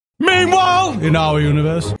Meanwhile, in our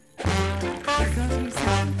universe.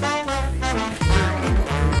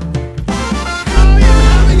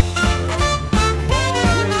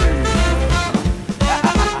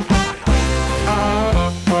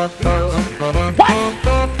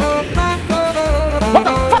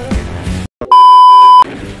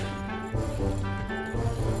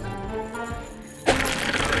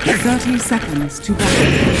 Seconds to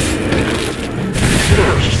battle.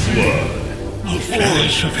 First blood. A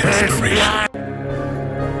flash of inspiration.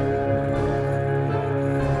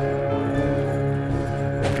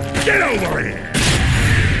 Get over here!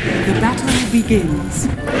 The battle begins.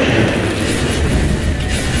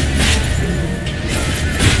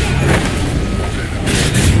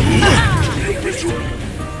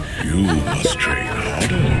 You must train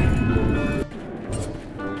harder.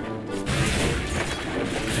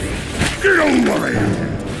 Get over here!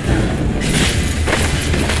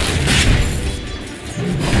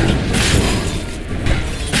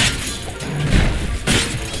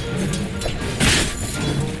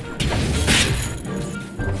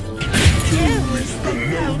 Two is the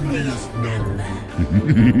loneliest number.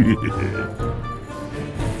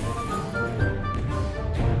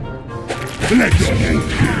 Let's go.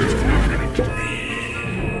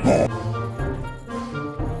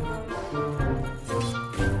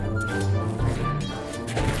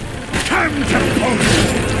 Time to post!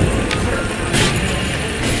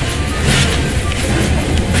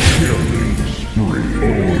 Killing spree.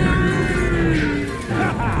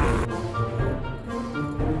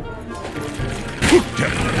 Hooked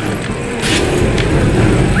him!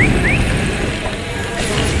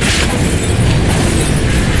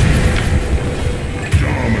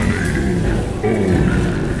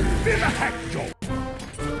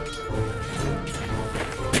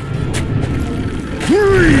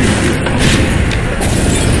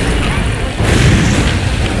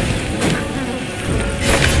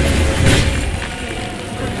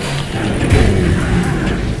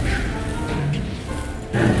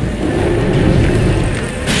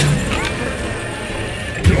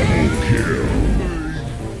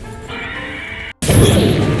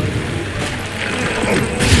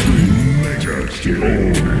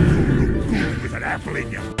 With an apple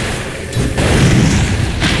in you.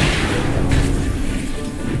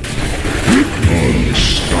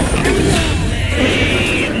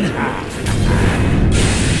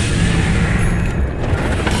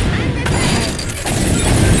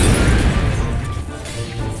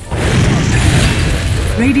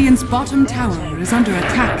 Radiant's bottom tower is under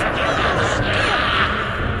attack.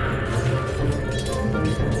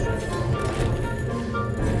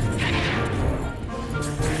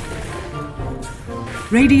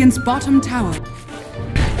 Radiant's bottom tower.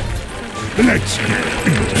 Let's get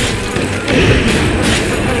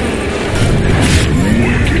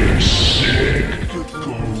wicked sick.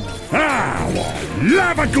 Ah, well,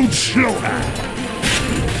 love a good slaughter.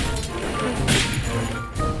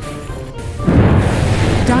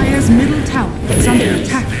 Dire's middle tower is under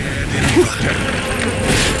attack.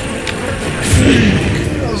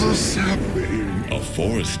 There's a sapling. A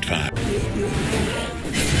forest fire.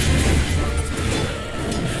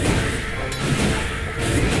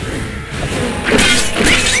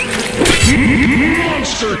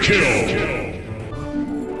 Monster kill!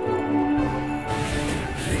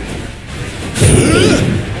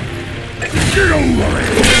 Get over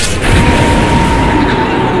it!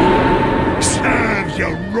 Serves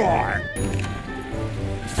you right!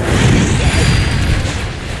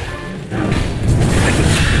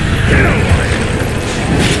 Get over it!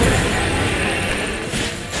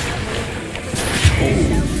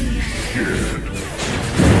 Holy shit!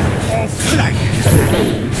 I'll flank!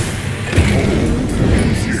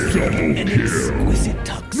 Double kill! Exquisite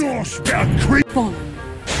tux. North about creep! Fallen.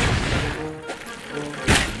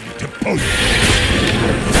 To both!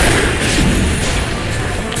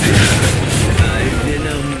 My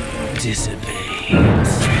venom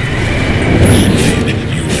dissipates.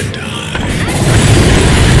 You and I.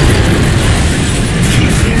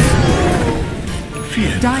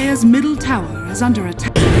 Fear. Dire's middle tower is under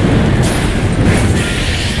attack.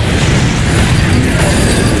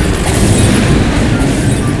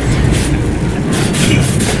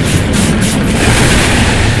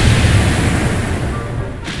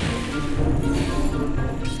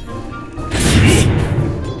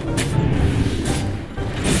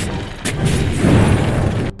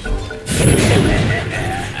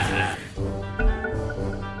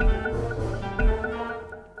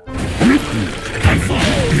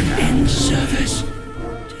 In service.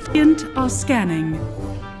 Radiant are scanning.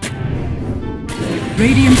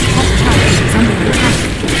 Radiant's top tower is under attack.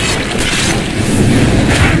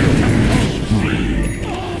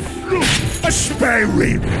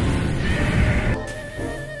 Bury me.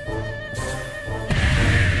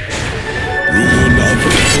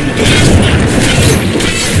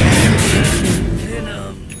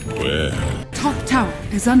 Top tower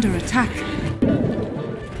is under attack.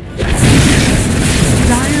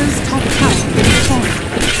 Dire's top tower is falling.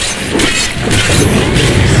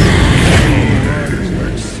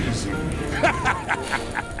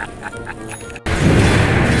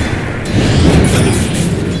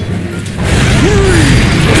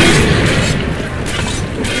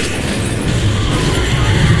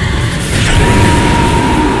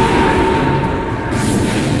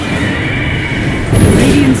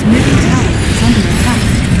 Radiant's middle tower is under attack.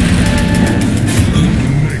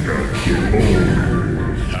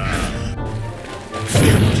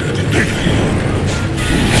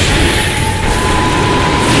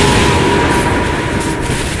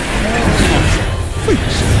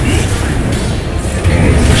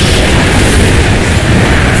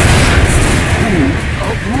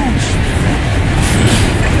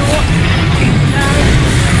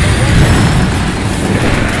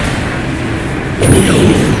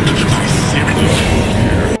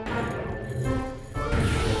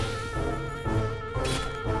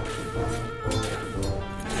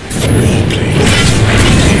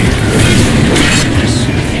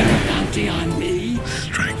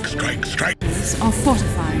 Are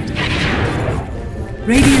fortified.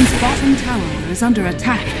 Radiant's bottom tower is under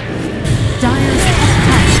attack. Dire's top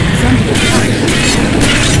tower is under attack.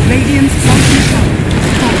 Radiant's bottom tower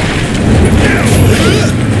is falling.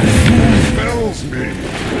 Spells me.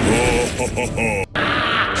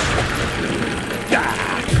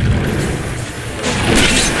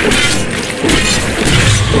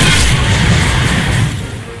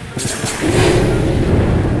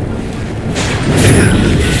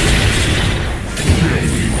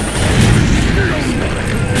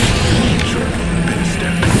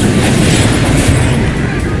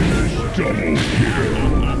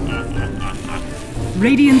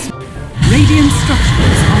 Radiant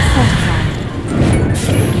structures are fortified.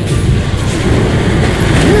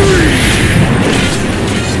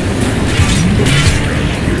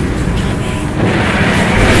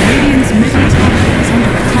 Radiant's middle tower is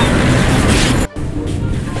under attack.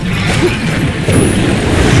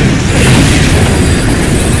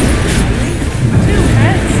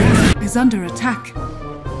 Is under attack.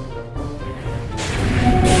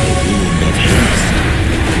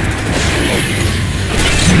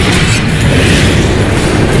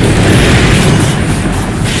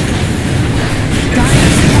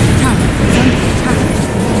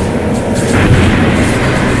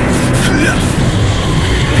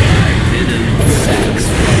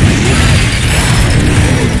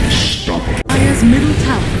 Middle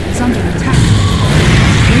tower is under attack.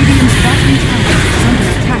 Radiant's bottom tower is under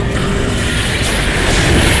attack.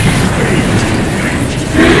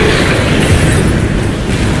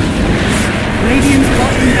 Radiant's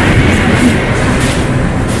bottom tower is under attack.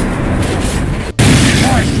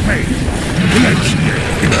 Twice made. Let's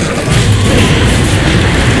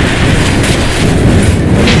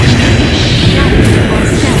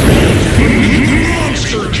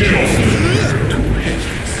monster kill.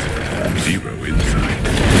 Zero inside.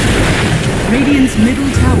 Radiant's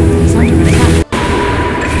middle tower is under attack.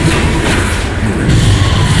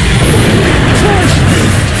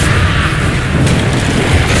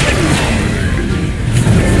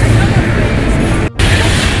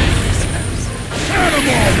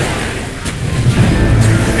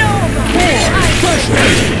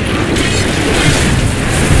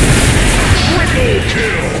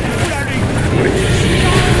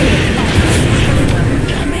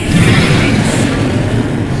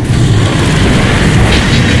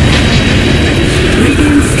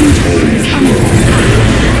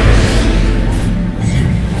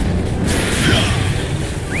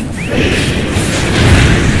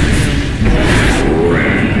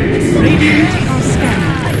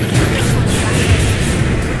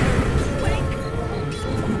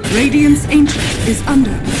 Radiant's Ancient is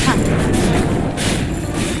under